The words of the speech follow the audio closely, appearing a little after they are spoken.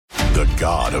The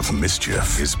god of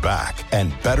mischief is back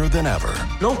and better than ever.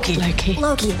 Loki.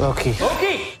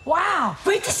 Wow,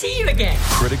 great to see you again.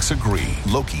 Critics agree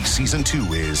Loki Season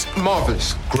 2 is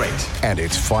marvelous. Great. And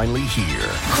it's finally here.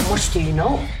 How much do you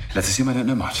know? Let's assume I don't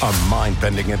know much. A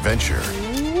mind-bending adventure.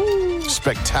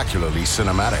 Spectacularly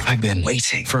cinematic. I've been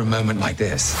waiting for a moment like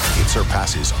this. It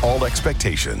surpasses all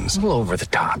expectations. A little over the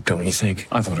top, don't you think?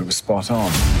 I thought it was spot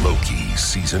on. Loki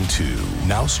Season 2.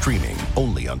 Now streaming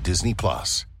only on Disney+.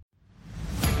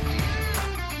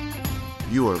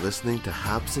 You are listening to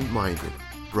Habsent Minded,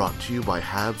 brought to you by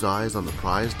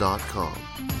HabsEyesOnThePrize.com.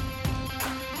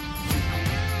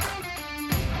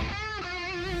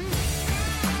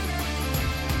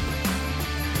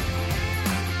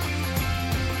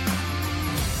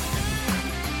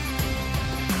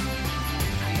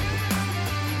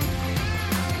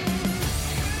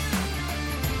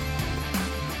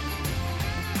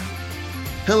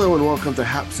 Hello and welcome to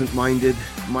Habsent Minded.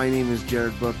 My name is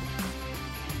Jared Book,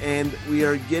 and we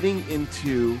are getting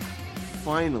into,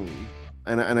 finally,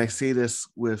 and I say this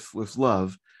with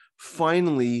love,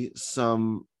 finally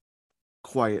some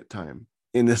quiet time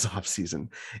in this offseason.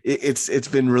 It's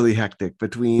been really hectic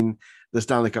between the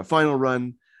Stanley Cup final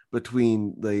run,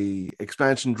 between the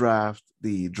expansion draft,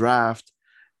 the draft,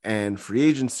 and free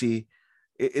agency.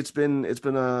 It's been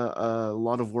a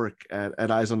lot of work at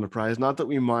Eyes on the Prize. Not that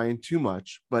we mind too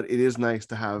much, but it is nice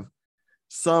to have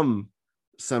some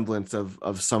semblance of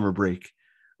summer break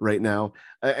right now.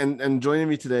 And joining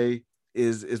me today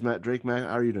is Matt Drake. Matt,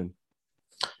 how are you doing?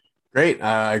 Great.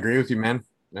 I agree with you, man.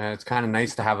 It's kind of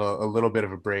nice to have a little bit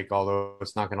of a break, although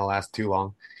it's not going to last too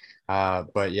long.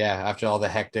 But yeah, after all the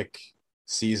hectic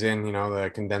season,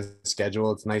 the condensed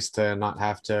schedule, it's nice to not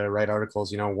have to write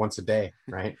articles, once a day,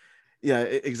 right? Yeah,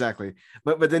 exactly.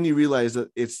 But then you realize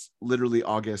that it's literally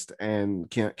August and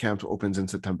camp opens in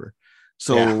September.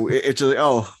 So yeah. It's just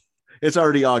it's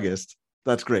already August.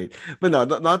 That's great. But no,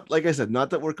 not like I said, not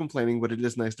that we're complaining, but it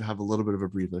is nice to have a little bit of a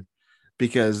breather,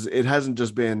 because it hasn't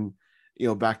just been,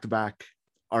 back-to-back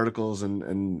articles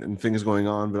and things going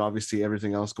on, but obviously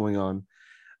everything else going on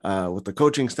with the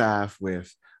coaching staff,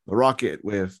 with the Rocket,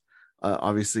 with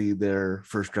obviously their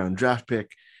first round draft pick.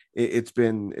 It's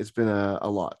been a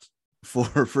lot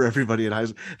for everybody at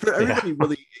Heisen, for everybody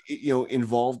really,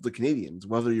 involved the Canadiens,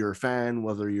 whether you're a fan,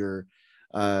 whether you're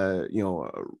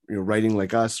writing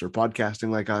like us or podcasting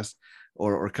like us,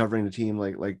 or covering the team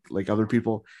like other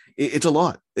people. It's a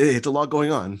lot. It's a lot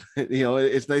going on.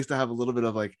 It's nice to have a little bit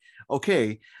of like,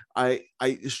 okay,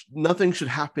 nothing should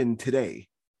happen today,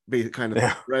 kind of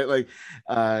thing, right? Like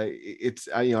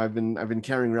I've been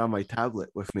carrying around my tablet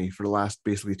with me for the last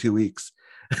basically 2 weeks,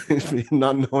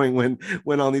 not knowing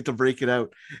when I'll need to break it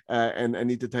out and I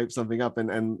need to type something up,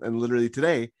 and literally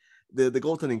today the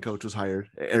goaltending coach was hired,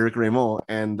 Eric Raymond,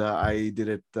 and I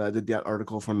did that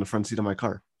article from the front seat of my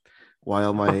car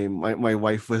while my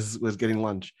wife was getting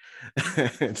lunch.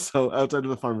 And so outside of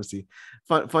the pharmacy,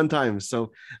 fun times.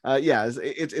 So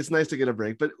it's nice to get a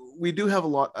break, but we do have a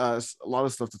lot of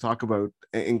stuff to talk about,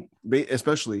 and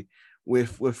especially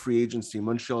with free agency.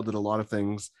 Montreal did a lot of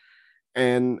things,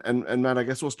 and Matt, I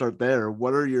guess we'll start there.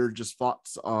 What are your just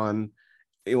thoughts on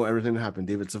everything that happened?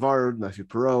 David Savard, Matthew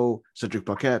Perreault, Cedric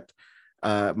Paquette,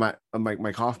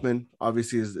 Mike Hoffman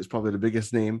obviously is probably the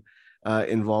biggest name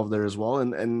involved there as well,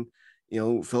 and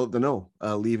Philip Deneau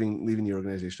leaving the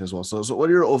organization as well. So what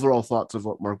are your overall thoughts of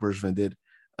what Marc Bergevin did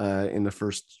in the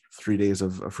first 3 days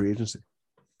of free agency?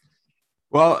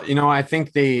 Well, I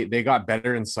think they got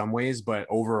better in some ways, but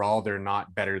overall they're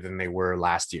not better than they were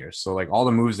last year. So like all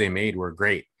the moves they made were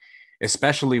great,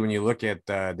 especially when you look at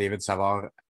David Savard,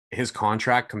 his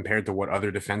contract compared to what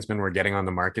other defensemen were getting on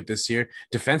the market this year.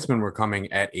 Defensemen were coming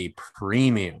at a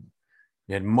premium.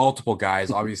 You had multiple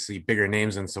guys, obviously bigger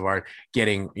names than Savard,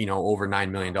 getting, over $9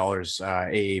 million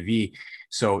AAV.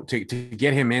 So to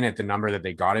get him in at the number that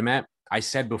they got him at, I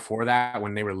said before that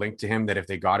when they were linked to him that if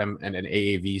they got him an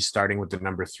AAV starting with the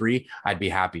number 3, I'd be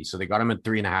happy. So they got him at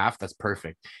 3.5. That's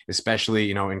perfect,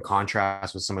 especially, in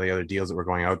contrast with some of the other deals that were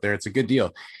going out there. It's a good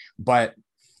deal. But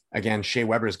again, Shea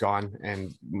Weber's gone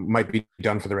and might be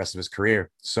done for the rest of his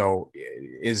career. So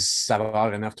is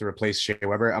Savard enough to replace Shea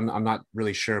Weber? I'm not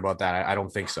really sure about that. I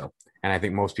don't think so. And I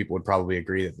think most people would probably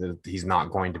agree that he's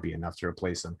not going to be enough to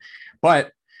replace him.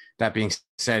 But that being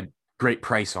said, great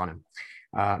price on him.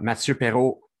 Mathieu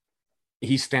Perreault,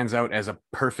 he stands out as a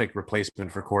perfect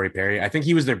replacement for Corey Perry. I think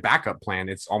he was their backup plan.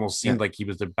 It's almost seemed like he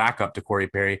was their backup to Corey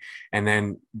Perry.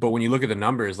 But when you look at the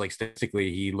numbers, like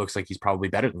statistically, he looks like he's probably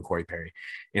better than Corey Perry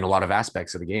in a lot of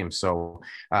aspects of the game. So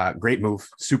great move,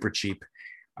 super cheap.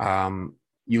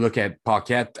 You look at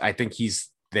Paquette, I think he's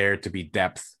there to be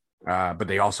depth But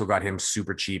they also got him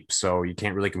super cheap, so you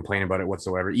can't really complain about it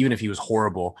whatsoever. Even if he was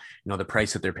horrible, the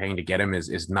price that they're paying to get him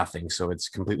is nothing, so it's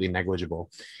completely negligible.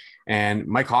 And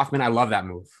Mike Hoffman, I love that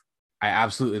move. I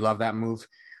absolutely love that move.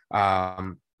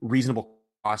 Reasonable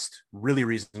cost, really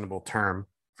reasonable term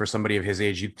for somebody of his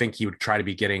age. You'd think he would try to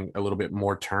be getting a little bit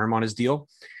more term on his deal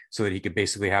so that he could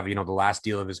basically have, the last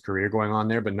deal of his career going on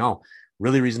there. But no,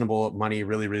 really reasonable money,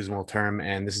 really reasonable term.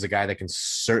 And this is a guy that can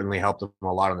certainly help them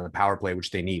a lot on the power play,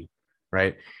 which they need,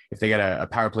 right? If they get a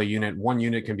power play unit, one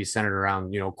unit can be centered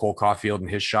around, Cole Caulfield and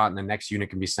his shot, and the next unit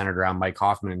can be centered around Mike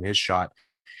Hoffman and his shot.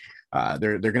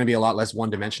 They're going to be a lot less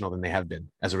one-dimensional than they have been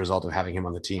as a result of having him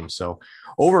on the team. So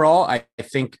overall, I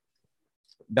think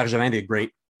Bergevin did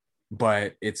great,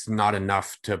 but it's not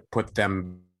enough to put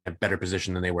them in a better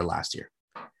position than they were last year.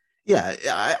 Yeah,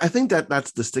 I think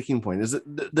that's the sticking point, is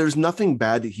that there's nothing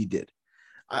bad that he did.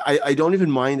 I don't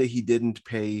even mind that he didn't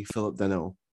pay Philip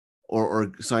Danault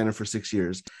or sign him for 6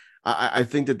 years. I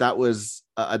think that was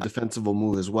a defensible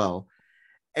move as well.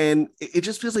 And it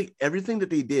just feels like everything that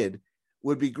they did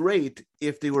would be great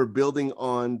if they were building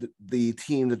on the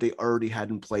team that they already had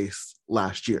in place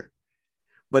last year.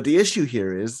 But the issue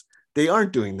here is they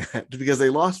aren't doing that because they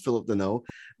lost Philip Danault.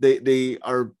 They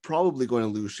are probably going to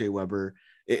lose Shea Weber,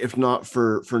 if not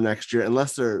for next year,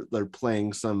 unless they're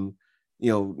playing some,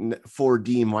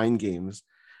 4D mind games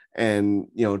and,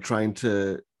 trying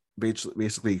to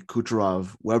basically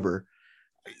Kucherov Weber.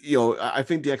 I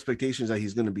think the expectation is that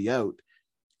he's going to be out.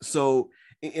 So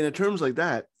in a terms like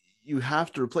that, you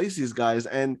have to replace these guys.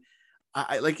 And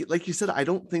I like you said, I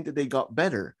don't think that they got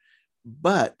better,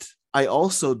 but I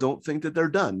also don't think that they're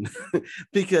done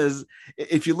because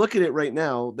if you look at it right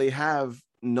now, they have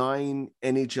 9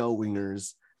 NHL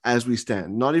wingers as we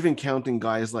stand, not even counting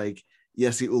guys like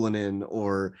Jesse Ullinen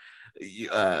or,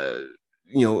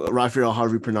 Raphael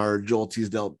Harvey-Pinard, Joel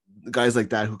Teasdale, guys like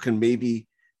that who can maybe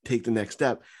take the next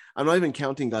step. I'm not even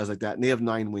counting guys like that. And they have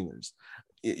 9 wingers.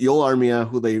 Joel Armia,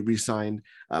 who they re-signed,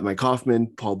 Mike Hoffman,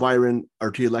 Paul Byron,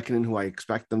 Artturi Lehkonen, who I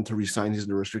expect them to re-sign. He's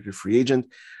a restricted free agent.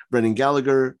 Brendan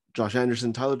Gallagher, Josh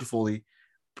Anderson, Tyler Toffoli,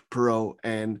 Perreault,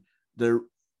 and they're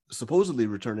supposedly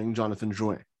returning Jonathan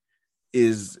Drouin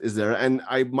is there. And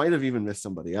I might have even missed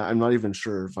somebody. I'm not even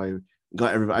sure if I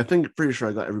got everybody. I think pretty sure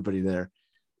I got everybody there.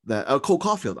 That Cole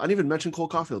Caulfield. I didn't even mention Cole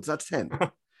Caulfield. So that's 10.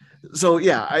 So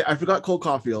yeah, I forgot Cole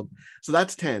Caulfield. So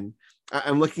that's 10.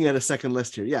 I'm looking at a second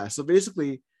list here. Yeah. So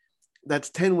basically that's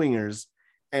 10 wingers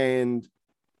and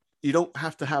you don't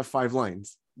have to have 5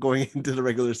 lines going into the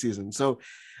regular season. So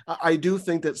I do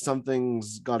think that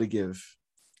something's got to give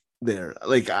there.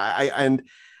 Like and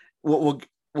we'll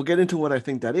get into what I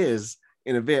think that is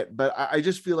in a bit, but I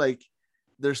just feel like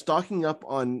they're stocking up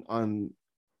on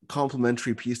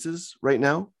complementary pieces right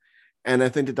now. And I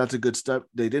think that that's a good step.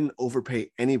 They didn't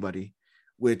overpay anybody,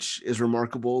 which is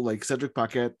remarkable. Like Cedric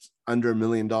Paquette under $1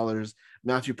 million,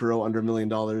 Matthew Perreault under $1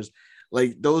 million.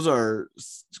 Like those are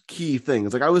key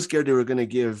things. Like I was scared they were going to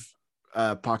give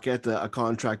Paquette a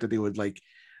contract that they would like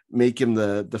make him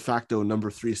the de facto number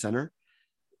 3 center,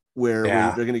 where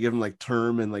they're going to give him like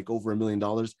term and like over $1 million.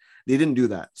 They didn't do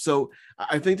that. So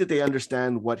I think that they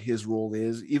understand what his role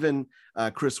is. Even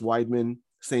Chris Weidman,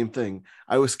 same thing.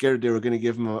 I was scared they were going to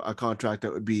give him a contract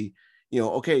that would be,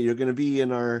 okay, you're going to be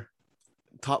in our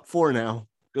top 4 now.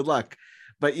 Good luck.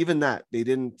 But even that, they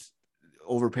didn't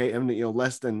overpay him,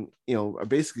 less than,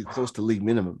 basically close to league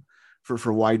minimum for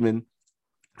Weidman.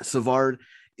 Savard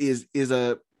is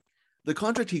the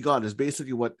contract he got is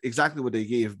basically exactly what they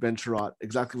gave Ben Sherratt,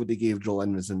 exactly what they gave Joel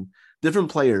Edmondson, different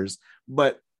players,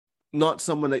 but not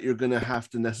someone that you're going to have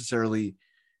to necessarily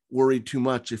worry too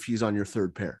much if he's on your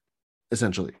third pair,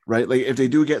 essentially, right? Like if they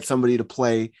do get somebody to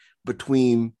play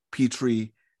between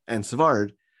Petrie and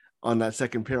Savard on that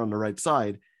second pair on the right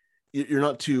side, you're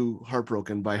not too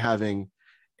heartbroken by having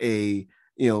a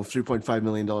 $3.5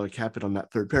 million cap hit on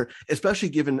that third pair, especially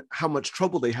given how much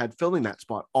trouble they had filling that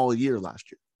spot all year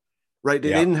last year. Right. They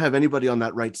didn't have anybody on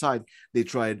that right side. They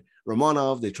tried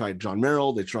Romanov. They tried John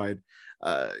Merrill. They tried,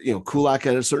 Kulak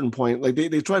at a certain point. Like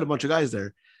they tried a bunch of guys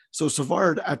there. So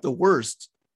Savard at the worst,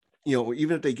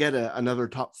 even if they get another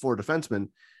top 4 defenseman,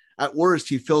 at worst,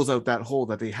 he fills out that hole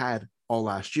that they had all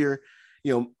last year.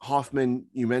 Hoffman,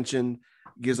 you mentioned,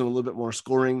 gives them a little bit more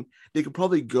scoring. They could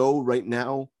probably go right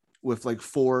now with like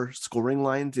 4 scoring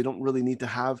lines. They don't really need to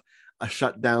have a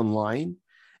shutdown line,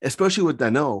 especially with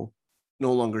Danault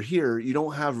no longer here. You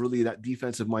don't have really that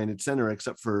defensive minded center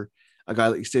except for a guy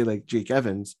like like Jake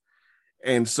Evans.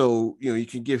 And so, you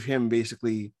can give him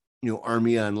basically,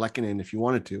 Armia and Lehkonen if you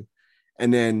wanted to,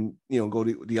 and then, go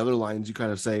to the other lines. You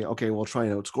kind of say, okay, we'll try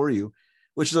and outscore you,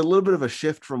 which is a little bit of a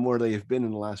shift from where they have been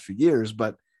in the last few years,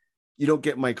 but you don't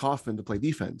get Mike Hoffman to play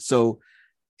defense. So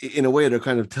in a way, they're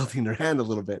kind of tilting their hand a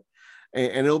little bit,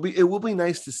 and it will be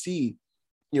nice to see,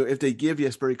 if they give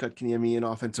Jesperi Kotkaniemi an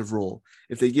offensive role,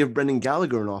 if they give Brendan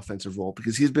Gallagher an offensive role,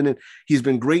 because he's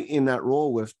been great in that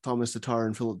role with Thomas Tatar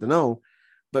and Philip Deneau,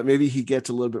 but maybe he gets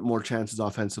a little bit more chances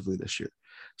offensively this year.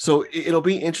 So it'll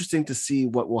be interesting to see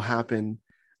what will happen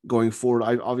going forward.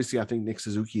 I think Nick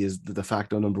Suzuki is the de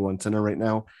facto number one center right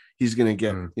now. He's going to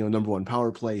get, number one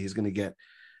power play. He's going to get,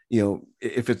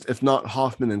 if not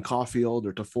Hoffman and Caulfield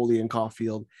or Toffoli and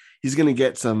Caulfield, he's going to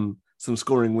get some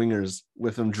scoring wingers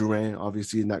with him. Drouin,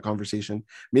 obviously, in that conversation,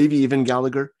 maybe even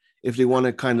Gallagher, if they want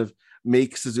to kind of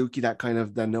make Suzuki that kind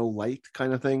of Deneau light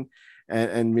kind of thing,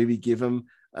 and maybe give him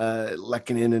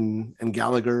Lehkonen and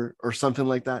Gallagher or something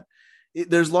like that.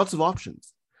 There's lots of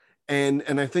options. And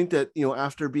I think that,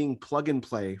 after being plug and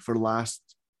play for the last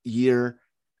year,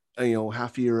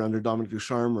 half a year under Dominic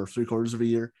Ducharme or 3/4 of a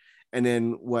year, and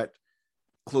then what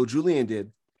Claude Julien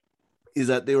did is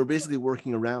that they were basically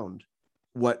working around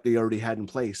what they already had in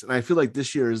place. And I feel like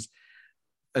this year is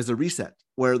as a reset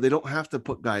where they don't have to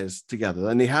put guys together,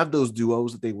 and they have those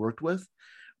duos that they worked with.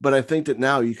 But I think that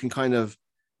now you can kind of,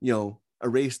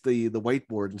 erase the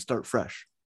whiteboard and start fresh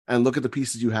and look at the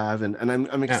pieces you have. And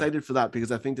I'm excited for that,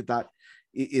 because I think that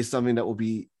is something that will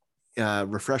be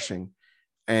refreshing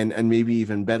and maybe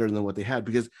even better than what they had,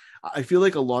 because I feel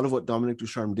like a lot of what Dominic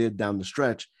Ducharme did down the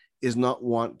stretch is not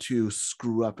want to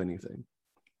screw up anything.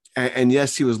 And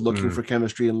yes, he was looking for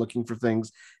chemistry and looking for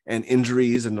things, and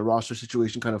injuries and the roster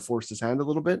situation kind of forced his hand a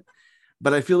little bit.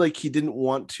 But I feel like he didn't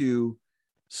want to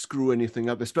screw anything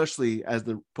up, especially as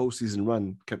the postseason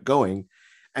run kept going.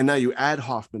 And now you add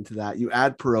Hoffman to that, you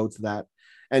add Perreault to that,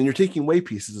 and you're taking away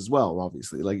pieces as well.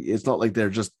 Obviously, like it's not like they're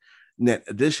just net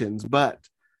additions, but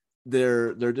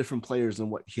they're different players than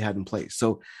what he had in place.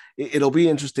 So it'll be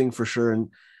interesting for sure. And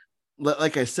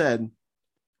like I said,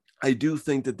 I do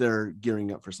think that they're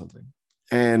gearing up for something.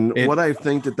 And what I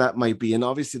think that might be, and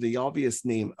obviously the obvious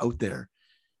name out there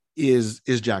is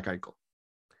Jack Eichel.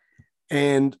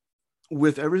 And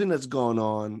with everything that's gone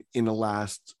on in the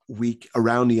last week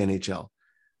around the NHL,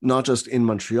 not just in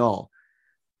Montreal,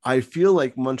 I feel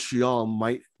like Montreal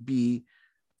might be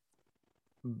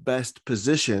best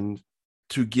positioned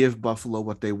to give Buffalo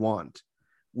what they want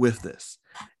with this.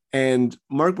 And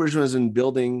Marc Bergevin has been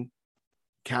building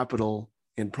capital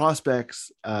in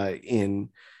prospects, in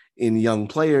young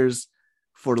players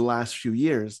for the last few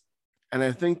years. And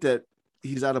I think that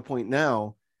he's at a point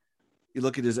now, you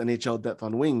look at his NHL depth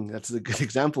on wing, that's a good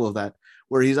example of that,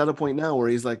 where he's at a point now where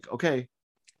he's like, okay,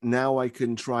 now I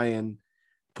can try and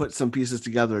put some pieces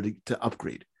together to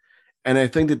upgrade. And I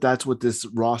think that that's what this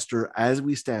roster, as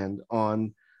we stand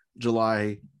on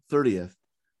July 30th,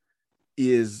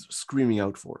 is screaming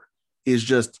out for, is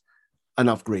just an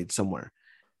upgrade somewhere.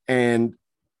 And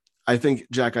I think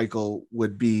Jack Eichel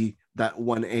would be that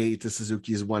 1A to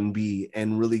Suzuki's 1B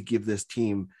and really give this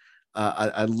team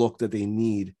a look that they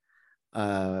need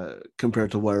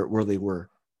compared to where they were,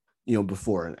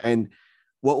 before. And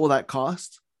what will that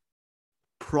cost?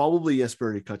 Probably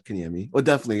Jesperi Kotkaniemi. Well,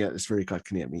 definitely Jesperi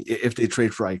Kotkaniemi if they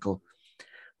trade for Eichel.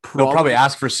 They'll probably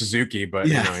ask for Suzuki, but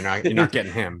you're not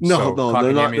getting him. No,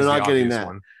 they're not getting that.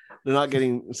 One. They're not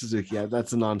getting Suzuki. Yeah,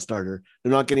 that's a non-starter.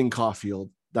 They're not getting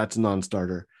Caulfield. That's a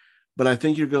non-starter. But I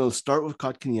think you're going to start with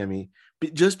Kotkaniemi,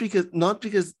 not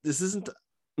because this isn't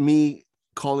me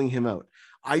calling him out.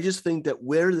 I just think that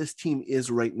where this team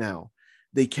is right now,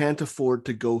 they can't afford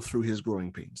to go through his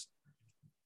growing pains.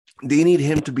 They need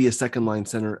him to be a second line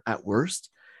center at worst.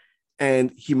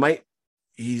 And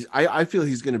I feel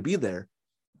he's going to be there,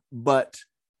 but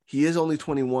he is only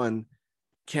 21.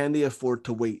 Can they afford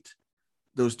to wait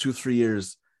those 2-3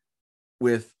 years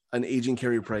with an aging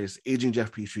Carey Price, aging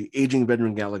Jeff Petrie, aging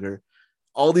Brendan Gallagher?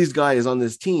 All these guys on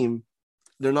this team,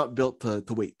 they're not built to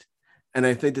wait. And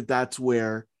I think that that's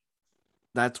where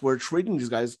trading these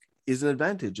guys is an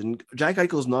advantage. And Jack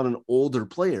Eichel is not an older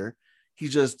player.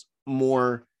 He's just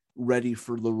more ready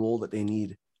for the role that they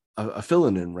need a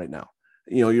fill-in in right now.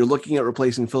 You're looking at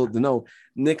replacing Philip Deneau.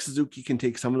 Nick Suzuki can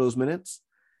take some of those minutes.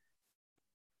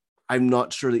 I'm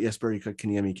not sure that Jesperi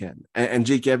Kotkaniemi can. And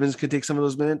Jake Evans can take some of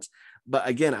those minutes. But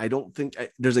again, I don't think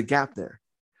there's a gap there.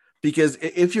 Because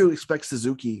if you expect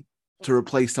Suzuki to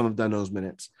replace some of Deneau's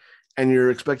minutes, and you're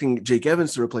expecting Jake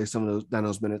Evans to replace some of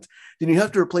Deneau's minutes, then you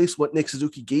have to replace what Nick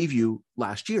Suzuki gave you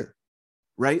last year,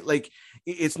 right? Like,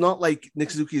 it's not like Nick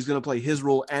Suzuki is going to play his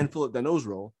role and Philip Deneau's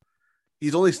role.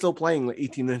 He's only still playing like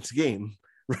 18 minutes a game,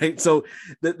 right? So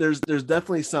there's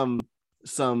definitely some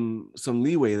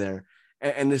leeway there.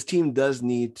 And this team does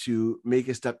need to make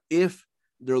a step if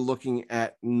they're looking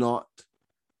at not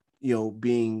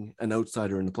being an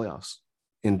outsider in the playoffs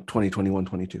in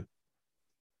 2021-22.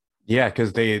 Yeah,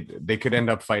 because they could end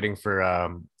up fighting for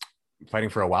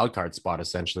a wild card spot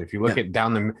essentially. If you look at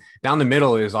down the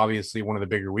middle is obviously one of the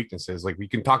bigger weaknesses. Like we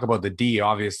can talk about the D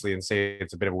obviously and say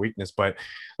it's a bit of a weakness, but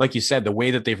like you said, the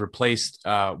way that they've replaced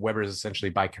Weber is essentially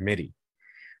by committee,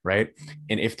 right?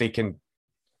 And if they can,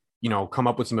 come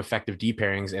up with some effective D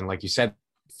pairings and like you said,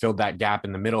 filled that gap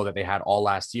in the middle that they had all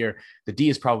last year, the D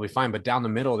is probably fine, but down the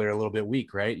middle they're a little bit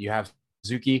weak, right? You have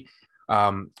Suzuki,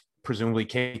 presumably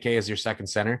KK as your second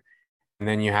center. And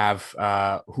then you have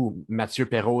Mathieu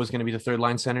Perreault is going to be the third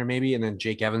line center, maybe, and then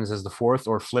Jake Evans as the fourth,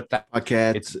 or flip that.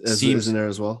 Paquette is in there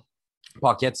as well.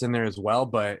 Paquette's in there as well,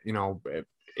 but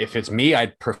if it's me,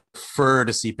 I'd prefer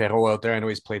to see Perreault out there. I know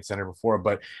he's played center before,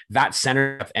 but that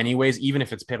center, anyways, even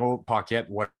if it's Perreault, Paquette,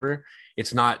 whatever,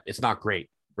 it's not great,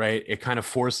 right? It kind of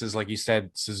forces, like you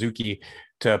said, Suzuki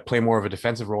to play more of a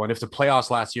defensive role. And if the playoffs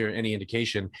last year any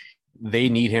indication, they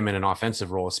need him in an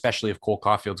offensive role, especially if Cole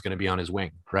Caulfield's going to be on his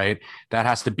wing, right? That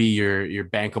has to be your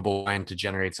bankable line to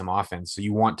generate some offense. So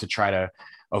you want to try to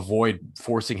avoid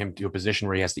forcing him to a position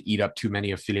where he has to eat up too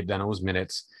many of Philippe Danault's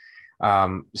minutes.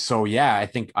 So yeah, I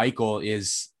think Eichel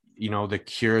is, the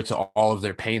cure to all of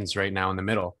their pains right now in the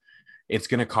middle. It's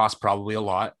going to cost probably a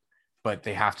lot, but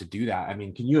they have to do that. I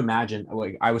mean, can you imagine,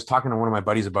 like I was talking to one of my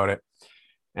buddies about it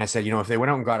and I said, if they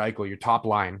went out and got Eichel, your top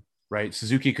line, right?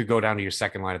 Suzuki could go down to your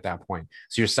second line at that point.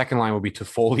 So your second line will be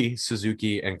Toffoli,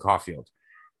 Suzuki, and Caulfield,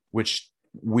 which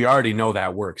we already know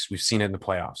that works. We've seen it in the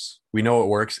playoffs. We know it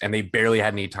works, and they barely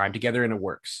had any time together, and it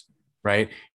works, right?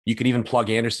 You could even plug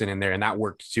Anderson in there, and that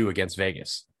worked too against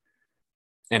Vegas.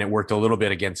 And it worked a little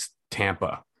bit against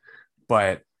Tampa.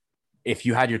 But if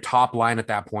you had your top line at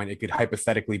that point, it could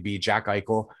hypothetically be Jack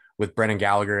Eichel with Brendan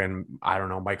Gallagher and, I don't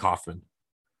know, Mike Hoffman.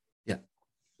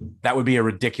 That would be a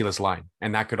ridiculous line.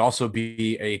 And that could also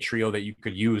be a trio that you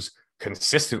could use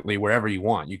consistently wherever you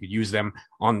want. You could use them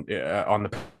on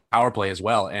the power play as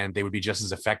well. And they would be just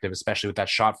as effective, especially with that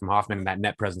shot from Hoffman and that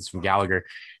net presence from Gallagher.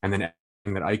 And then that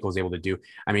Eichel is able to do.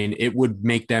 I mean, it would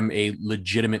make them a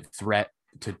legitimate threat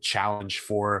to challenge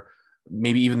for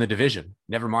maybe even the division.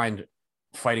 Never mind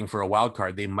fighting for a wild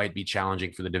card. They might be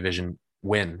challenging for the division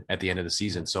win at the end of the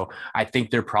season. So I think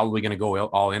they're probably going to go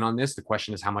all in on this. The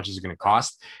question is, how much is it going to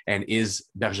cost? And is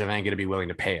Bergevin going to be willing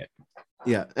to pay it?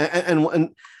 Yeah.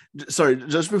 And sorry,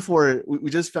 just before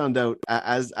we just found out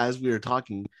as we were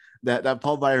talking that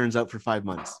Paul Byron's out for 5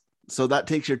 months. So that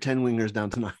takes your 10 wingers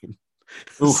down to 9.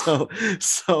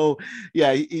 So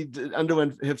yeah, he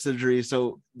underwent hip surgery.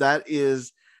 So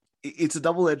it's a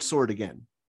double-edged sword again,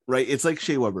 right? It's like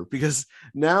Shea Weber, because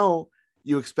now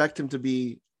you expect him to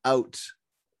be out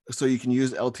so you can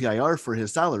use LTIR for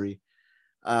his salary,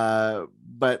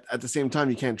 but at the same time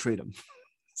you can't trade him.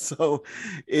 So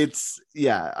it's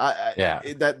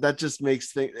that just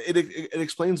makes things, it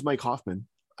explains Mike Hoffman,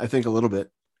 I think, a little bit.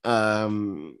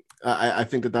 I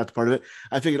think that's part of it.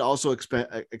 I think it also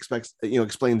explains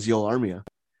Yoel Armia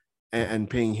and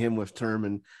paying him with term,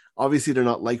 and obviously they're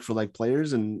not like for like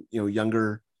players, and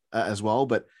younger as well,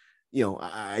 but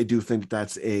I do think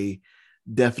that's a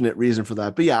definite reason for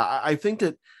that. But yeah, I think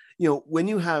that when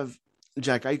you have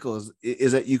Jack Eichel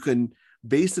is that you can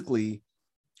basically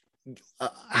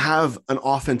have an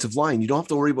offensive line. You don't have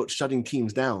to worry about shutting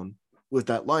teams down with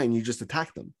that line. You just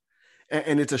attack them,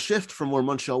 and it's a shift from where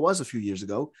Montreal was a few years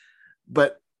ago,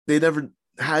 but they never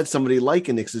had somebody like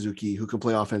a Nick Suzuki who can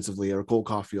play offensively, or Cole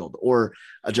Caulfield, or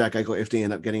a Jack Eichel if they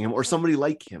end up getting him, or somebody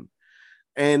like him.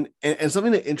 And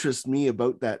something that interests me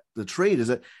about the trade is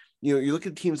that you look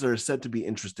at teams that are said to be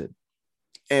interested,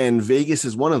 and Vegas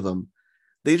is one of them.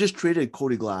 They just traded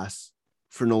Cody Glass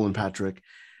for Nolan Patrick.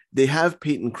 They have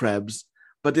Peyton Krebs,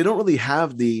 but they don't really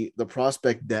have the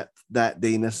prospect depth that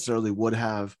they necessarily would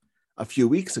have a few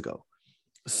weeks ago.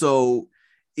 So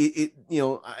I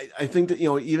think that,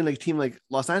 even a team like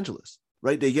Los Angeles,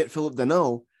 right? They get Philippe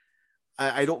Danault.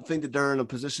 I don't think that they're in a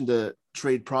position to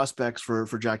trade prospects for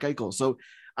Jack Eichel. So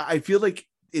I feel like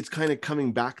it's kind of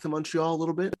coming back to Montreal a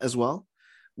little bit as well,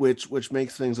 which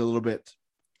makes things a little bit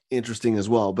interesting as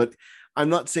well. But I'm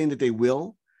not saying that they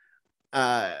will,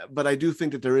 but I do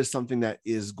think that there is something that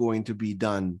is going to be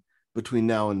done between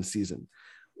now and the season.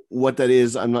 What that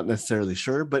is, I'm not necessarily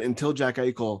sure, but until Jack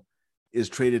Eichel is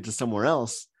traded to somewhere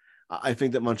else, I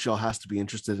think that Montreal has to be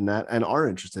interested in that, and are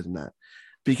interested in that,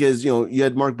 because, you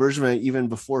had Marc Bergevin even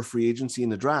before free agency in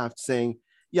the draft saying,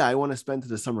 yeah, I want to spend to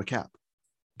the summer cap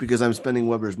because I'm spending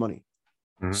Weber's money.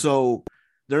 Mm-hmm. So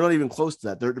they're not even close to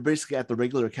that. They're basically at the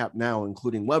regular cap now,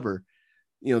 including Weber.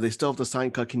 They still have to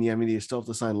sign Kotkaniemi, they still have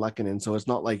to sign Lehkonen. So it's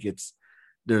not like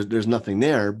there's nothing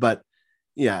there, but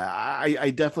Yeah, I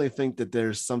definitely think that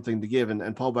there's something to give,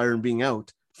 and Paul Byron being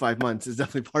out 5 months is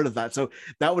definitely part of that. So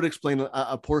that would explain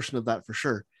a portion of that for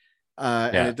sure.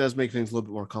 And Yeah. it does make things a little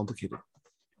bit more complicated.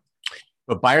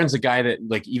 But Byron's a guy that,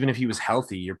 like, even if he was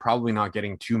healthy, you're probably not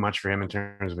getting too much for him in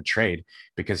terms of a trade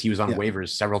because he was on waivers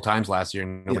several times last year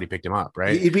and nobody picked him up,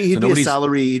 right? He'd be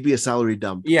a salary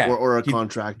dump, Yeah, or a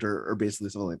contract, or basically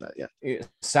something like that. Yeah,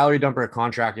 salary dump or a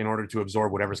contract in order to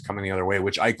absorb whatever's coming the other way,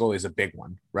 which Eichel is a big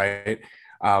one, right?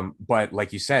 But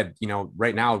like you said,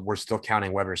 right now we're still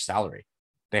counting Weber's salary.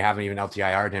 They haven't even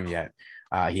LTIR'd him yet.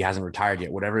 He hasn't retired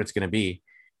yet. Whatever it's going to be,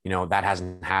 that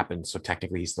hasn't happened. So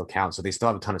technically he still counts. So they still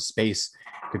have a ton of space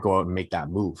to go out and make that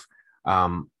move.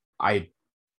 I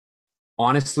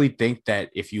honestly think that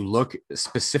if you look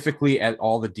specifically at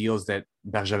all the deals that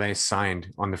Bergevin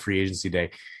signed on the free agency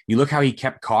day, you look how he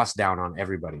kept costs down on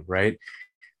everybody, right?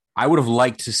 I would have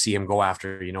liked to see him go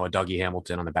after, a Dougie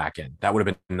Hamilton on the back end. That would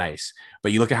have been nice.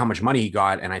 But you look at how much money he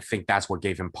got, and I think that's what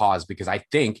gave him pause, because I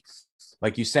think,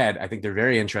 like you said, I think they're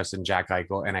very interested in Jack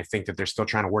Eichel, and I think that they're still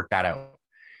trying to work that out.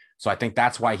 So I think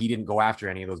that's why he didn't go after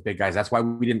any of those big guys. That's why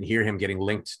we didn't hear him getting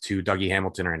linked to Dougie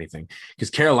Hamilton or anything,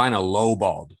 because Carolina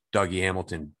lowballed Dougie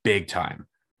Hamilton big time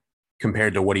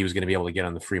compared to what he was going to be able to get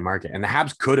on the free market. And the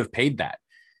Habs could have paid that.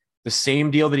 The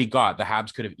same deal that he got, the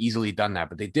Habs could have easily done that,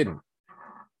 but they didn't.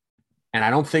 And I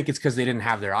don't think it's because they didn't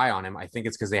have their eye on him. I think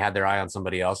it's because they had their eye on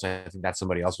somebody else. And I think that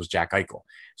somebody else was Jack Eichel.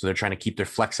 So they're trying to keep their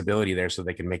flexibility there so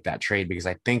they can make that trade, because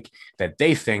I think that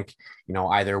they think,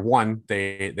 either one,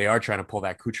 they are trying to pull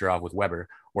that Kucherov with Weber,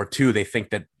 or two, they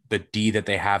think that the D that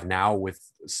they have now with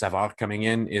Savard coming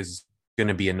in is going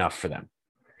to be enough for them.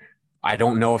 I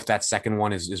don't know if that second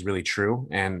one is really true.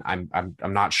 And I'm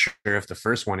not sure if the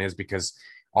first one is, because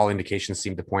all indications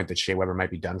seem to point that Shea Weber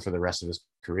might be done for the rest of his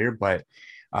career. But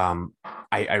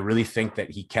I really think that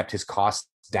he kept his costs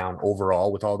down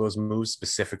overall with all those moves,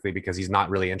 specifically because he's not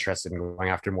really interested in going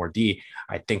after more D.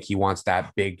 I think he wants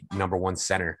that big number one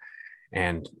center.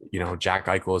 And, Jack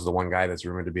Eichel is the one guy that's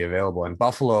rumored to be available. And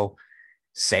Buffalo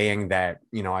saying that,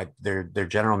 their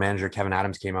general manager, Kevin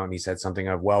Adams, came out and he said something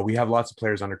of, well, we have lots of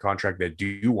players under contract that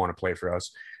do want to play for us.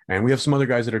 And we have some other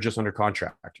guys that are just under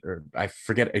contract, or I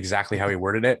forget exactly how he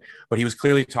worded it, but he was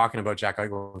clearly talking about Jack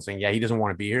Eichel and saying, yeah, he doesn't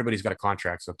want to be here, but he's got a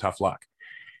contract, so tough luck.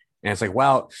 And it's like,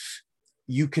 well,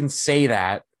 you can say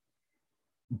that,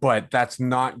 but that's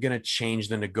not going to change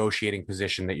the negotiating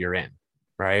position that you're in,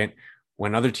 right?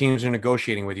 When other teams are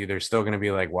negotiating with you, they're still going to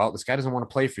be like, well, this guy doesn't want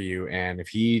to play for you. And if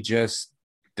he just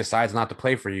decides not to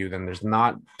play for you, then there's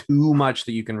not too much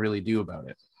that you can really do about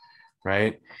it,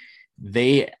 right?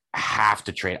 They have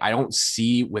to trade. I don't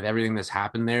see, with everything that's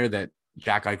happened there, that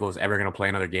Jack Eichel is ever going to play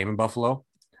another game in Buffalo.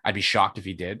 I'd be shocked if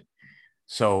he did.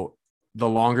 So the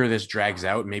longer this drags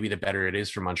out, maybe the better it is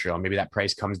for Montreal. Maybe that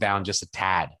price comes down just a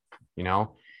tad,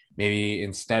 maybe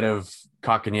instead of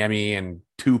Kotkaniemi and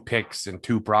 2 picks and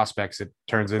 2 prospects, it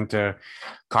turns into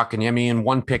Kotkaniemi and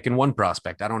 1 pick and 1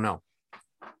 prospect. I don't know.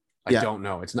 I don't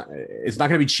know. It's not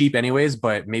going to be cheap anyways,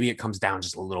 but maybe it comes down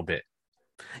just a little bit.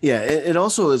 Yeah, it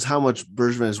also is how much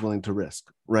Bergevin is willing to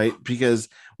risk, right? Because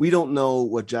we don't know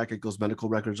what Jack Eichel's medical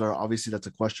records are. Obviously, that's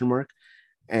a question mark,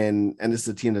 and this is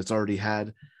a team that's already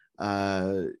had,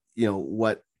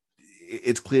 what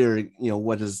it's clear,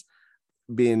 what has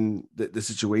been the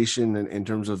situation in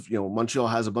terms of, Montreal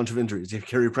has a bunch of injuries. You have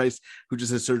Carey Price, who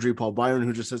just had surgery, Paul Byron,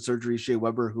 who just had surgery, Shea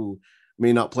Weber, who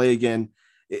may not play again.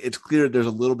 It's clear there's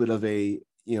a little bit of a,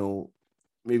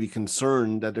 maybe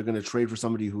concern that they're going to trade for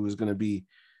somebody who is going to be,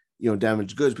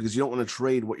 damaged goods, because you don't want to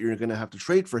trade what you're going to have to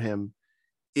trade for him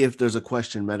if there's a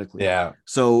question medically. Yeah.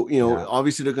 So,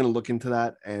 obviously they're going to look into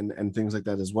that and things like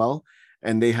that as well.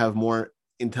 And they have more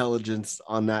intelligence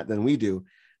on that than we do.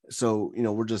 So,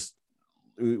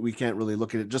 we can't really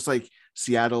look at it just like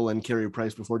Seattle and Carey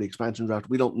Price before the expansion draft.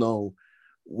 We don't know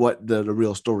what the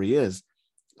real story is.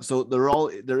 So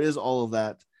there is all of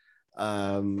that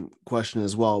question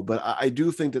as well, but I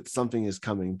do think that something is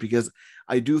coming, because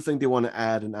I do think they want to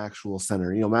add an actual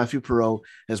center. Matthew Perreault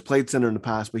has played center in the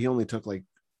past, but he only took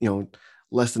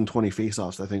less than 20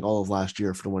 faceoffs, I think, all of last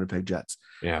year for the Winnipeg Jets.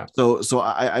 Yeah. So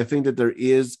I think that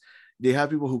they have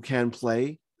people who can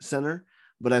play center,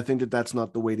 but I think that that's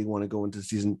not the way they want to go into the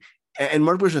season. And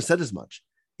Marc Bergevin said as much.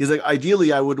 He's like,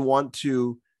 ideally, I would want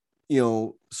to,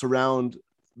 surround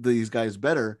these guys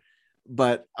better,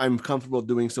 but I'm comfortable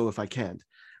doing so if I can't.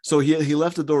 So he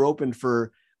left the door open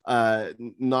for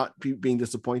not being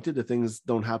disappointed if things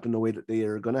don't happen the way that they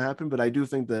are going to happen. But I do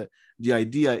think that the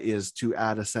idea is to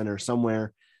add a center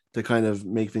somewhere to kind of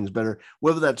make things better.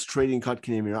 Whether that's trading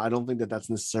Kotkaniemi, I don't think that that's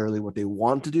necessarily what they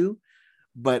want to do.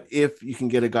 But if you can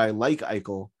get a guy like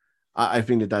Eichel, I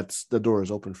think that the door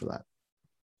is open for that.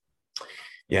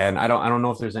 Yeah, and I don't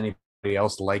know if there's anybody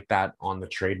else like that on the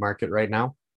trade market right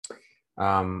now.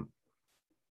 I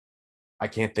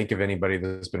can't think of anybody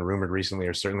that's been rumored recently,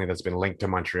 or certainly that's been linked to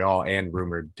Montreal and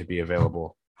rumored to be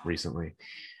available recently.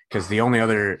 Because the only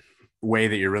other way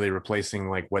that you're really replacing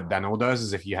like what Danault does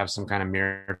is if you have some kind of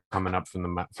mirror coming up from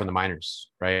the minors,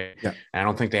 right? Yeah. And I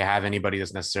don't think they have anybody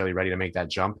that's necessarily ready to make that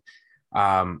jump.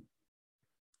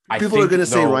 People are going to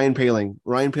say Ryan Poehling.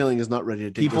 Ryan Poehling is not ready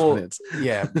to take those minutes.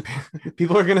 Yeah,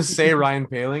 people are going to say Ryan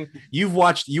Poehling. You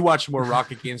watched more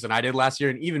Rocket games than I did last year,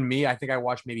 and even me, I think I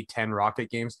watched maybe 10 Rocket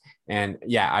games. And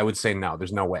yeah, I would say no.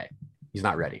 There's no way he's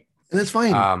not ready. And that's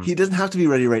fine. He doesn't have to be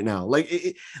ready right now. Like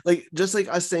just like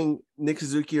us saying Nick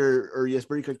Suzuki or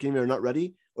Jesperi Kotkaniemi are not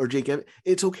ready, or Jake Evans,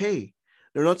 it's okay.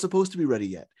 They're not supposed to be ready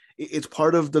yet. It's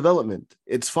part of development.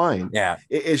 It's fine. Yeah.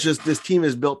 It's just this team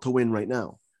is built to win right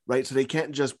now. Right. So they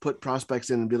can't just put prospects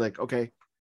in and be like, okay,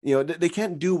 they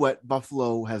can't do what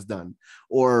Buffalo has done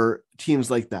or teams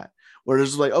like that, where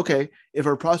it's like, okay, if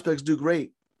our prospects do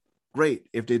great.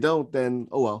 If they don't, then,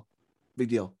 oh, well, big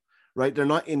deal. Right. They're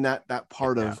not in that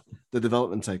part of the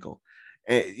development cycle.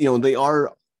 They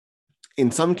are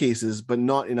in some cases, but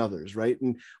not in others. Right.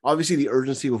 And obviously the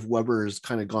urgency with Weber has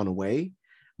kind of gone away,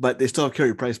 but they still have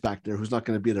Carey Price back there, who's not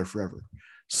going to be there forever.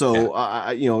 So,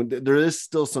 there is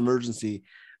still some urgency.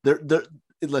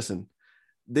 Listen,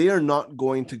 they are not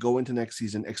going to go into next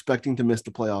season expecting to miss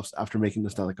the playoffs after making the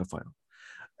Stanley Cup final.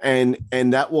 And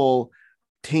that will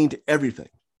taint everything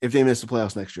if they miss the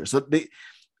playoffs next year. So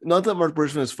not that Marc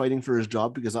Bergevin is fighting for his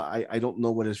job, because I don't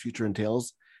know what his future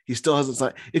entails. He still hasn't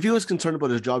signed. If he was concerned about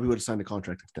his job, he would have signed a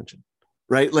contract extension,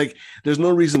 right? Like there's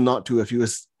no reason not to, if he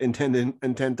was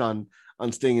intent on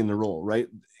staying in the role, right?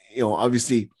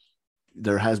 Obviously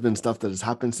there has been stuff that has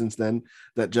happened since then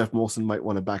that Jeff Molson might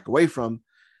want to back away from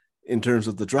in terms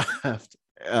of the draft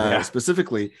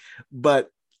specifically. But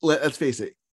let's face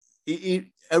it,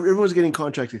 everyone's getting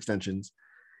contract extensions.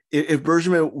 If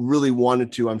Bergevin really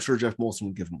wanted to, I'm sure Jeff Molson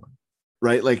would give him one,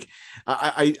 right? Like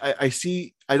I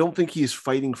don't think he's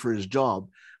fighting for his job,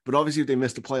 but obviously if they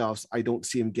miss the playoffs, I don't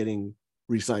see him getting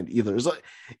re-signed either.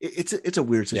 It's a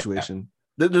weird situation.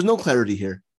 Yeah. There's no clarity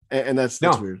here. And that's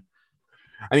weird.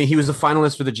 I mean, he was a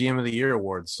finalist for the GM of the Year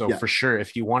award. So for sure, if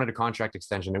he wanted a contract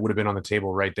extension, it would have been on the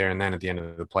table right there and then at the end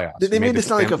of the playoffs. They made the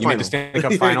Stanley Cup final. You made the Stanley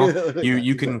Cup final.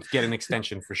 You can get an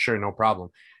extension for sure, no problem.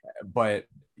 But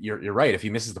you're right. If he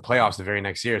misses the playoffs the very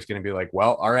next year, it's going to be like,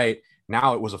 well, all right,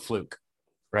 now it was a fluke,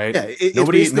 right? Yeah,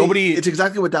 nobody. It's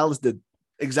exactly what Dallas did.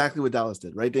 Exactly what Dallas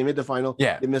did, right? They made the final.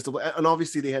 Yeah, they missed and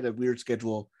obviously they had a weird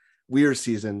schedule, weird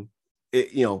season.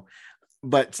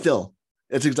 But still.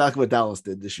 It's exactly what Dallas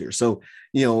did this year. So,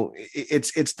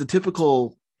 it's the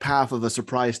typical path of a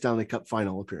surprise Stanley Cup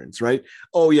final appearance, right?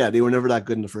 Oh yeah, they were never that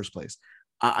good in the first place.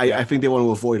 I think they want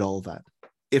to avoid all of that,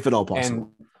 if at all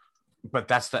possible. But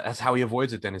that's how he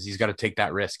avoids it then, is he's got to take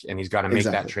that risk and he's got to make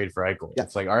that trade for Eichel. Yeah.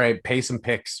 It's like, all right, pay some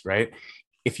picks, right?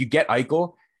 If you get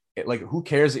Eichel, who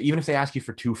cares? Even if they ask you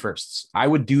for 2 firsts, I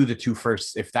would do the 2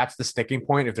 firsts. If that's the sticking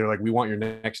point, if they're like, we want your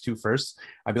next 2 firsts,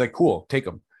 I'd be like, cool, take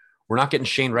them. We're not getting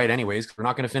Shane Wright anyways. We're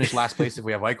not going to finish last place if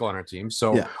we have Eichel on our team.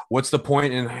 So what's the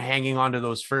point in hanging on to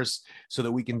those first so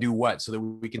that we can do what? So that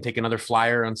we can take another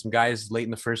flyer on some guys late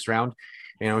in the first round.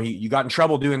 You got in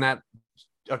trouble doing that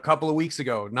a couple of weeks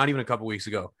ago, not even a couple of weeks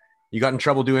ago. You got in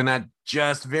trouble doing that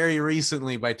just very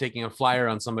recently by taking a flyer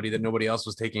on somebody that nobody else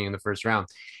was taking in the first round.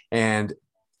 And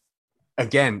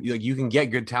again, you can get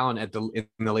good talent in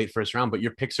the late first round, but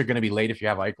your picks are going to be late if you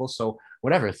have Eichel. So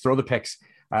whatever, throw the picks.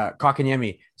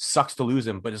 Kotkaniemi, sucks to lose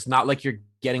him, but it's not like you're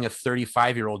getting a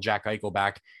 35-year-old Jack Eichel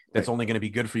back that's only going to be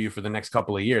good for you for the next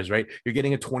couple of years, right? You're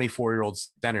getting a 24-year-old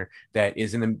center that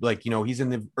is in the, he's in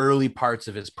the early parts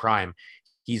of his prime.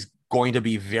 He's going to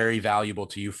be very valuable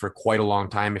to you for quite a long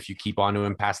time if you keep on to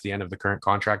him past the end of the current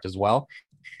contract as well.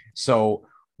 So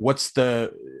what's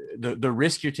the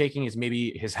risk you're taking is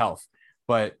maybe his health,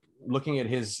 but looking at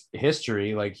his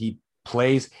history, he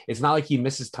plays, it's not like he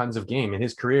misses tons of game. In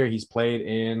his career, he's played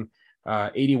in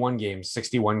 81 games,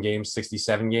 61 games,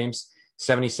 67 games,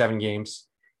 77 games,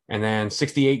 and then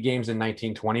 68 games in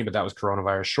 1920, but that was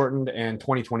coronavirus shortened. And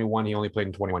 2021, he only played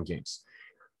in 21 games.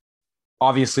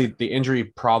 Obviously, the injury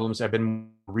problems have been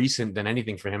recent than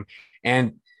anything for him.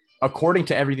 And according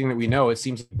to everything that we know, it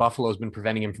seems like Buffalo has been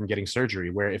preventing him from getting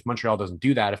surgery, where if Montreal doesn't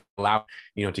do that, if allow,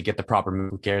 to get the proper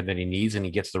medical care that he needs and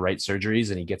he gets the right surgeries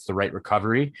and he gets the right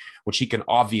recovery, which he can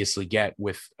obviously get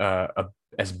with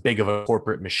as big of a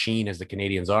corporate machine as the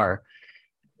Canadiens are,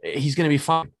 he's going to be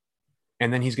fine.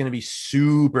 And then he's going to be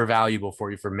super valuable for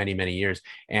you for many, many years.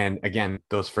 And again,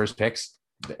 those first picks,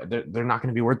 they're not going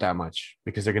to be worth that much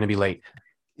because they're going to be late.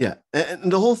 Yeah.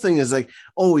 And the whole thing is like,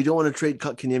 oh, you don't want to trade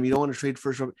Kotkaniemi, you don't want to trade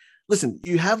first round. Listen,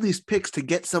 you have these picks to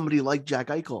get somebody like Jack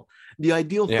Eichel. The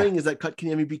ideal Yeah. thing is that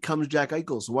Kotkaniemi becomes Jack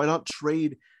Eichel. So why not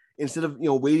trade instead of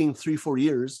waiting 3-4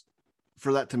 years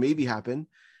for that to maybe happen?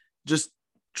 Just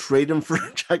trade him for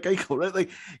Jack Eichel, right? Like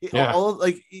all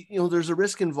like there's a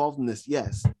risk involved in this,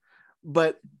 yes,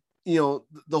 but the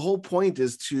whole point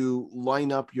is to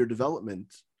line up your development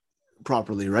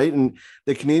properly, right? And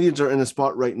the Canadians are in a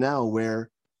spot right now where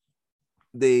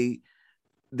they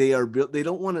are built. They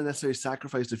don't want to necessarily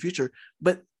sacrifice the future,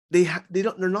 but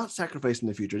they're not sacrificing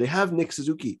the future. They have Nick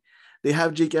Suzuki, they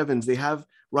have Jake Evans, they have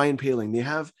Ryan Poehling, they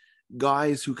have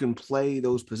guys who can play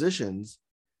those positions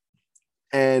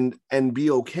and be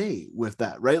okay with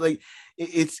that, right? Like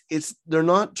it's they're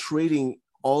not trading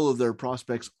all of their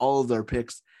prospects, all of their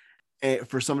picks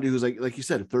for somebody who's like you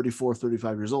said, 34,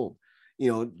 35 years old.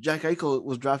 Jack Eichel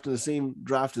was drafted in the same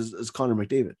draft as Connor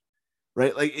McDavid,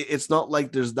 right? Like it's not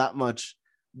like there's that much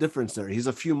difference there. He's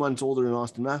a few months older than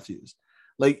Austin Matthews.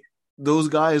 Like those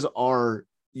guys are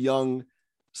young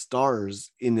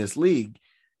stars in this league.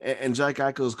 And Jack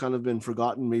Eichel has kind of been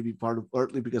forgotten, maybe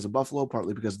partly because of Buffalo,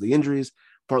 partly because of the injuries,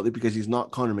 partly because he's not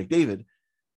Connor McDavid,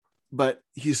 but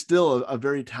he's still a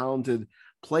very talented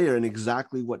player and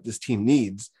exactly what this team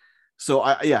needs. So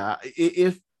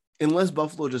unless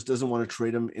Buffalo just doesn't want to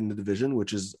trade him in the division,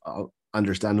 which is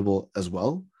understandable as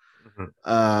well.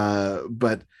 Mm-hmm.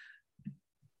 But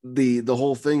the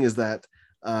whole thing is that,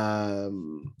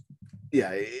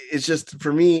 it's just,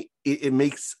 for me, it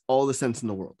makes all the sense in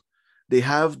the world. They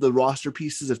have the roster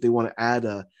pieces. If they want to add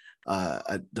a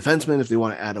defenseman, if they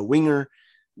want to add a winger,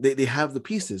 they have the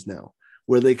pieces now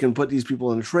where they can put these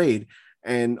people in a trade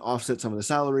and offset some of the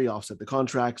salary, offset the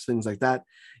contracts, things like that.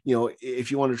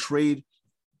 If you want to trade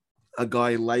a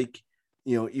guy like,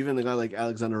 even a guy like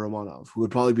Alexander Romanov, who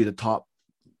would probably be the top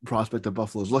prospect that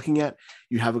Buffalo is looking at,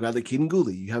 you have a guy like Caden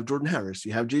Gooley, you have Jordan Harris,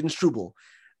 you have Jaden Struble,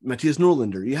 Matthias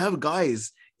Norlinder, you have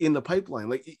guys in the pipeline.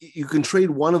 Like you can trade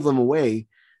one of them away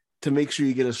to make sure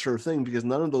you get a sure thing, because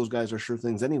none of those guys are sure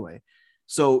things anyway.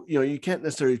 So, you can't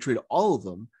necessarily trade all of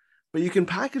them, but you can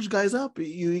package guys up.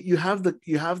 You have the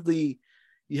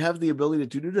ability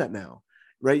to do that now,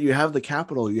 right? You have the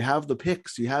capital, you have the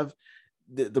picks, you have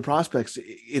the prospects.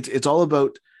 It's all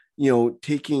about,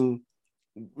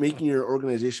 making your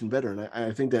organization better. And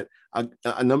I think that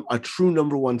a true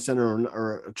number one center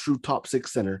or a true top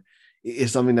six center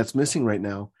is something that's missing right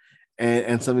now,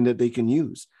 and something that they can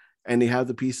use. And they have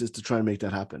the pieces to try and make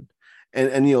that happen.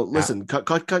 And listen,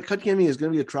 Kotkaniemi is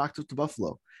going to be attractive to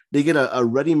Buffalo. They get a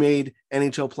ready-made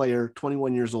NHL player,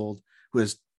 21 years old, who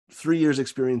has 3 years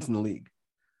experience in the league,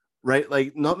 right?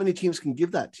 Like not many teams can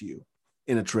give that to you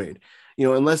in a trade,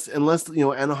 unless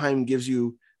Anaheim gives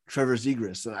you Trevor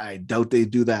Zegras, and I doubt they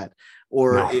do that.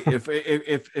 Or no.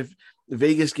 if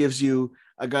Vegas gives you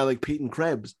a guy like Peyton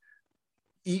Krebs,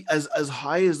 as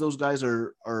high as those guys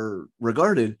are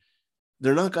regarded,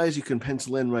 they're not guys you can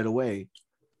pencil in right away,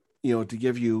 to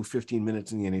give you 15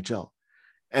 minutes in the NHL.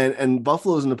 And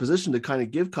Buffalo is in a position to kind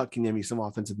of give Kotkaniemi some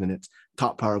offensive minutes,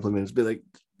 top power play minutes, be like,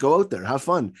 go out there, have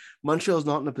fun. Montreal is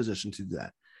not in a position to do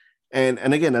that. And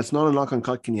again, that's not a knock on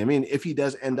Kotkaniemi. I mean, if he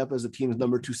does end up as the team's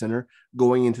number 2 center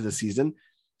going into the season,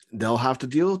 they'll have to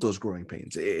deal with those growing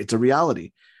pains. It's a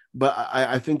reality. But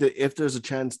I think that if there's a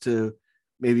chance to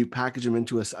maybe package him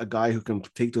into a guy who can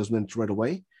take those minutes right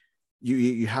away,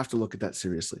 you have to look at that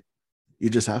seriously. You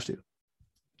just have to.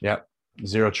 Yep.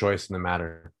 Zero choice in the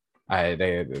matter.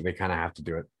 They kind of have to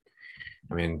do it.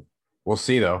 I mean, we'll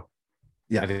see though.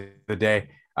 Yeah. At the end of the day,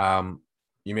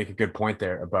 you make a good point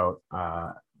there about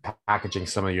packaging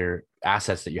some of your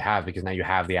assets that you have, because now you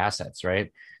have the assets,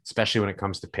 right? Especially when it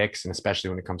comes to picks, and especially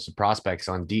when it comes to prospects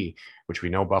on D, which we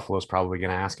know Buffalo is probably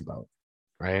going to ask about,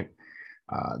 right?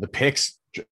 The picks,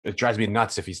 it drives me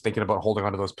nuts if he's thinking about holding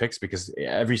on to those picks, because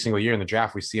every single year in the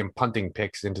draft, we see him punting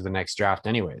picks into the next draft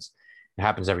anyways. It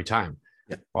happens every time.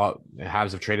 Yeah. Well, the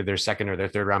Habs have traded their second or their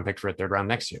third round pick for a third round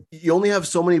next year. You only have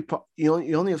so many, you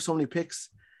only have so many picks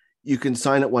you can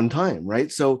sign at one time,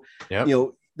 right? So, yep.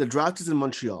 The draft is in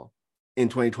Montreal in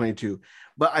 2022,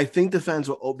 but I think the fans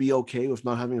will be okay with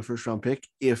not having a first round pick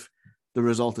if the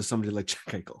result is somebody like Jack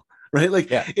Eichel, right? Like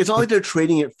It's not like they're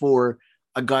trading it for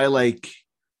a guy like,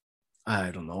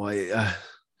 I don't know,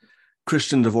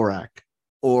 Christian Dvorak,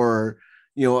 or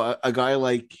a guy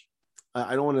like,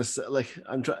 I don't want to say, like,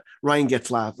 Ryan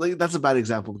Getzlaf. Like that's a bad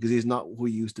example because he's not who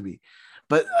he used to be,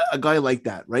 but a guy like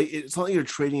that, right? It's not like you're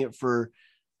trading it for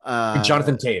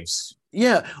Jonathan Taves.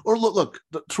 Yeah, or look,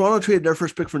 Toronto traded their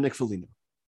first pick for Nick Foligno,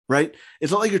 right? It's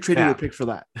not like you're trading a pick for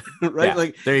that, right? Yeah,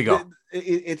 like there you go.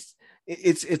 It's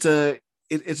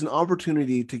it's an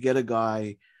opportunity to get a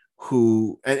guy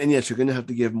who, and yes, you're going to have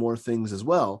to give more things as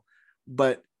well,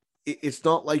 but it's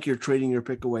not like you're trading your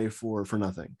pick away for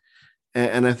nothing.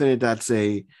 And I think that's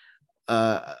a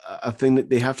thing that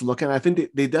they have to look at. I think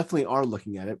they definitely are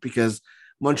looking at it, because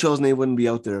Montreal's name wouldn't be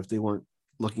out there if they weren't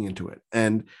looking into it.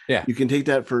 And you can take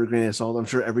that for a grain of salt. I'm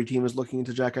sure every team is looking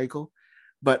into Jack Eichel,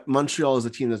 but Montreal is a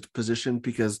team that's positioned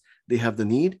because they have the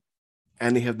need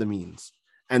and they have the means,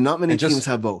 and not many teams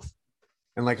have both.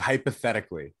 And like,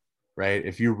 hypothetically, right,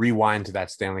 if you rewind to that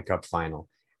Stanley Cup final,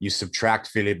 you subtract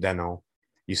Philippe Danault,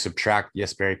 you subtract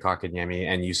Jesperi Kotkaniemi,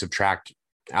 and you subtract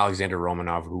Alexander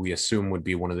Romanov, who we assume would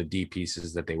be one of the D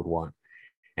pieces that they would want,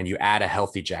 and you add a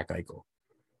healthy Jack Eichel.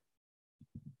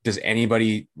 Does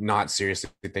anybody not seriously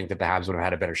think that the Habs would have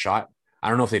had a better shot? I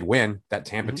don't know if they'd win. That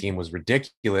Tampa team was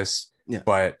ridiculous,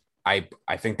 but I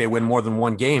think they win more than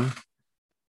one game.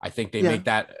 I think they make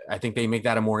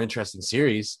that a more interesting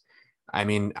series. I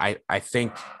mean, I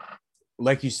think,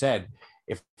 like you said,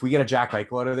 if we get a Jack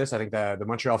Eichel out of this, I think the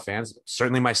Montreal fans,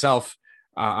 certainly myself,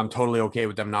 I'm totally okay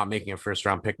with them not making a first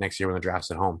round pick next year when the draft's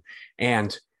at home.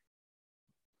 And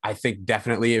I think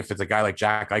definitely if it's a guy like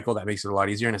Jack Eichel, that makes it a lot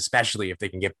easier. And especially if they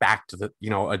can get back to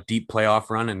a deep playoff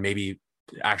run and maybe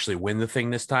actually win the thing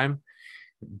this time,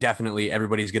 definitely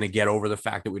everybody's going to get over the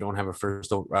fact that we don't have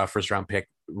a first round pick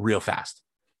real fast.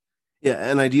 Yeah.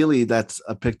 And ideally that's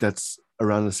a pick that's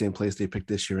around the same place they picked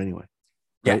this year anyway.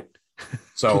 Right. Yeah.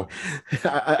 So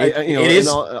it is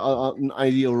an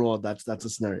ideal world. That's a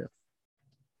scenario.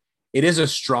 It is a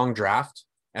strong draft,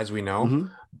 as we know,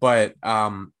 but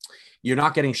you're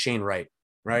not getting Shane Wright,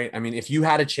 right? I mean, if you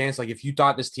had a chance, like if you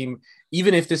thought this team,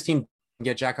 even if this team can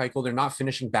get Jack Eichel, they're not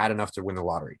finishing bad enough to win the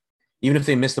lottery. Even if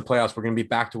they miss the playoffs, we're going to be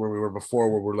back to where we were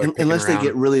before, where we're like, unless they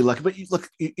get really lucky. But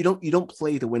you don't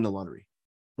play to win the lottery,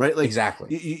 right? Like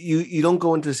exactly. You don't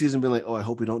go into the season being like, oh, I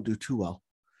hope we don't do too well.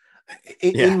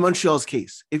 In Montreal's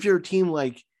case, if you're a team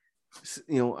like,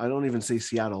 I don't even say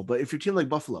Seattle, but if you're a team like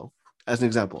Buffalo, as an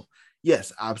example,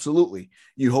 yes, absolutely.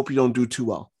 You hope you don't do too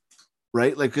well,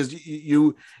 right? Like, because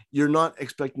you're not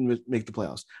expecting to make the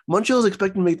playoffs. Montreal's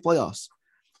expecting to make the playoffs.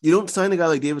 You don't sign a guy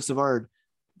like David Savard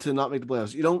to not make the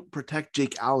playoffs. You don't protect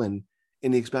Jake Allen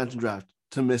in the expansion draft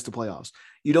to miss the playoffs.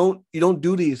 You don't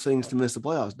do these things to miss the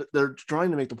playoffs. They're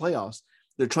trying to make the playoffs.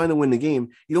 They're trying to win the game.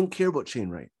 You don't care about Shane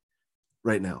Wright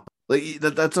right now. Like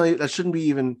that shouldn't be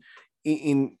even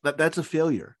in that. That's a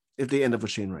failure if they end up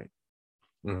with Shane Wright.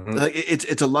 Like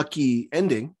it's a lucky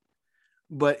ending,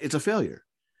 but it's a failure.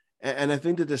 And I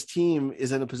think that this team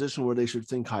is in a position where they should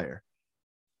think higher.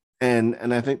 And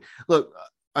I think, look,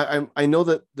 I know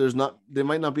that there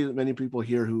might not be many people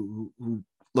here who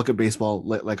look at baseball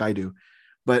like I do,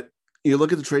 but you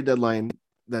look at the trade deadline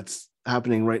that's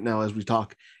happening right now as we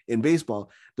talk in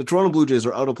baseball. The Toronto Blue Jays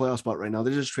are out of playoff spot right now.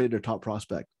 They just traded their top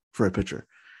prospect for a pitcher,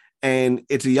 and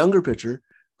it's a younger pitcher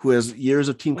who has years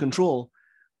of team control,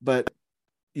 but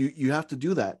you have to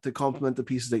do that to complement the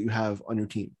pieces that you have on your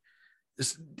team.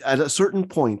 At a certain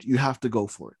point, you have to go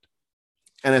for it.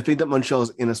 And I think that Montreal is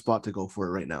in a spot to go for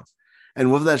it right now. And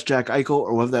whether that's Jack Eichel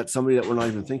or whether that's somebody that we're not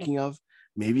even thinking of,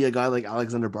 maybe a guy like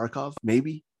Alexander Barkov,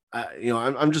 maybe,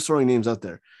 I'm just throwing names out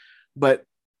there. But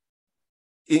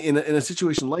in a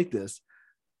situation like this,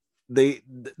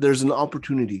 there's an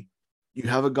opportunity. You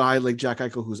have a guy like Jack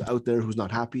Eichel who's out there, who's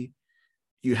not happy.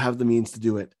 You have the means to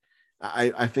do it.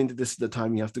 I think that this is the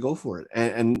time you have to go for it.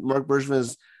 And Marc Bergevin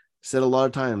has said a lot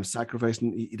of times,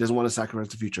 sacrificing. He doesn't want to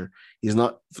sacrifice the future. He's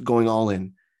not going all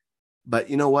in. But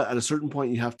you know what? At a certain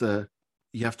point, you have to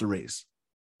raise,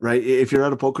 right? If you're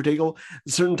at a poker table,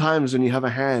 certain times when you have a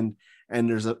hand and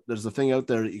there's a thing out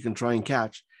there that you can try and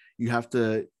catch, you have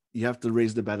to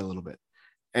raise the bet a little bit.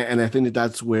 And I think that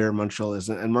that's where Montreal is.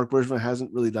 And Marc Bergevin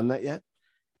hasn't really done that yet,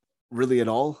 really at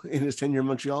all in his tenure in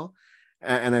Montreal.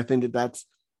 And I think that that's,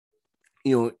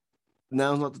 now's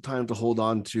not the time to hold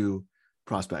on to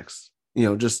prospects,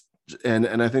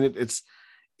 and I think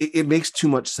it makes too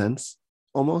much sense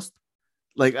almost.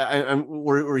 Like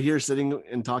we're here sitting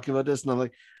and talking about this, and I'm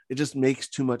like, it just makes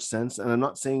too much sense. And I'm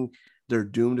not saying they're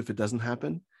doomed if it doesn't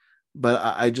happen, but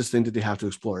I just think that they have to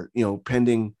explore it,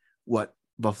 pending what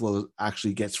Buffalo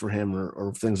actually gets for him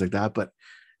or things like that. But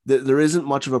there isn't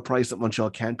much of a price that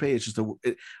Montreal can pay. It's just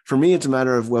for me, it's a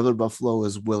matter of whether Buffalo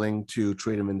is willing to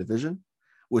trade him in division,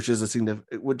 which is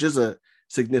a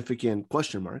significant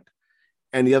question mark.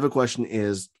 And the other question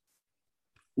is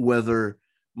whether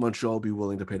Montreal will be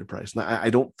willing to pay the price. Now, I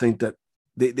don't think that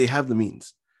they have the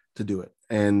means to do it.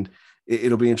 And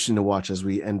it'll be interesting to watch as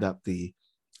we end up the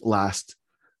last,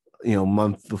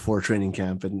 month before training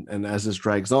camp. And as this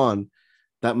drags on,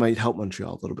 that might help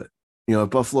Montreal a little bit. If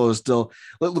Buffalo is still,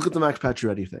 look at the Max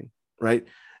Pacioretty thing, right?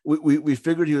 We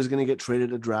figured he was going to get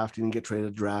traded at draft. He didn't get traded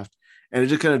at draft. And it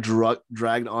just kind of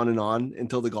dragged on and on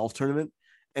until the golf tournament.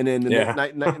 And then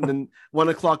and then 1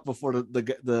 o'clock before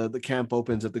the camp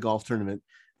opens at the golf tournament,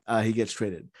 he gets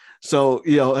traded. So,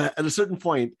 at a certain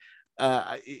point,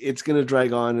 it's going to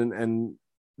drag on. And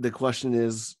the question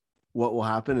is what will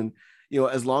happen. And,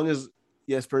 as long as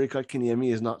Jesperi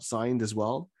Kotkaniemi is not signed as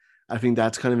well, I think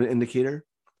that's kind of an indicator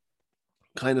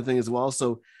kind of thing as well.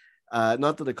 So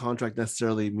not that the contract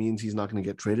necessarily means he's not going to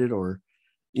get traded, or,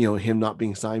 him not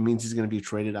being signed means he's going to be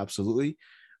traded. Absolutely.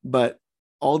 But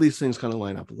all these things kind of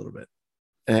line up a little bit.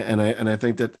 And I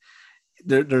think that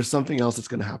there's something else that's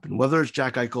going to happen, whether it's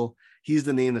Jack Eichel, he's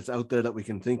the name that's out there that we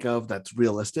can think of that's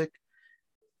realistic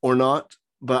or not.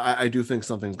 But I do think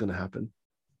something's going to happen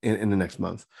in the next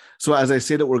month. So as I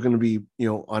say that we're going to be,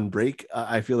 on break,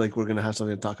 I feel like we're going to have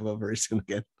something to talk about very soon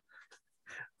again.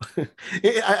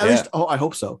 At least, I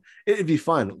hope so. It'd be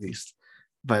fun at least.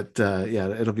 But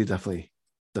it'll be definitely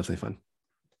fun.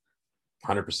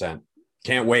 100%.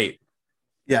 Can't wait.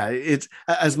 Yeah, it's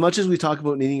as much as we talk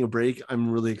about needing a break,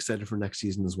 I'm really excited for next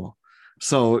season as well.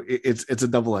 So it's a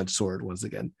double-edged sword once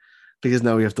again, because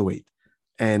now we have to wait.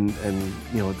 And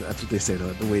that's what they say,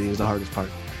 the waiting is the hardest part.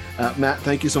 Matt,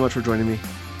 thank you so much for joining me.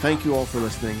 Thank you all for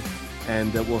listening,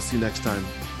 and we'll see you next time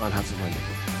on Habsent.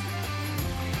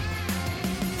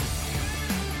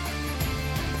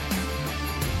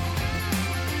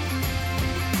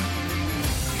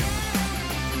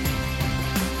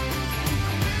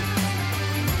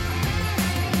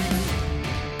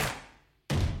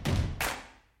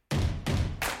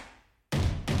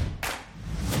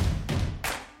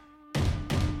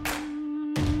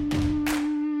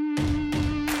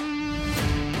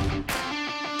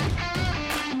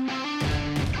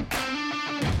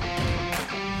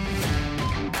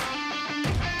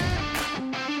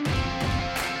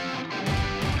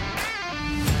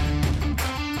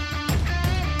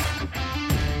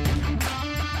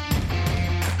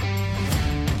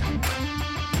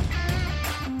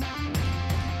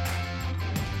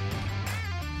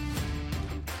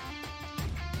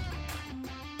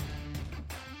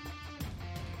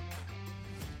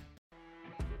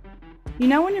 You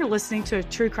know when you're listening to a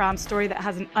true crime story that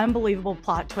has an unbelievable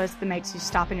plot twist that makes you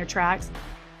stop in your tracks?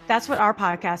 That's what our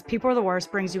podcast, People Are the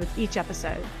Worst, brings you with each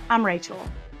episode. I'm Rachel.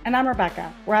 And I'm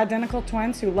Rebecca. We're identical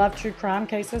twins who love true crime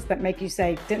cases that make you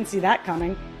say, didn't see that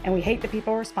coming, and we hate the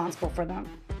people responsible for them.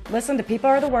 Listen to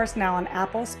People Are the Worst now on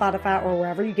Apple, Spotify, or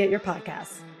wherever you get your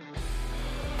podcasts.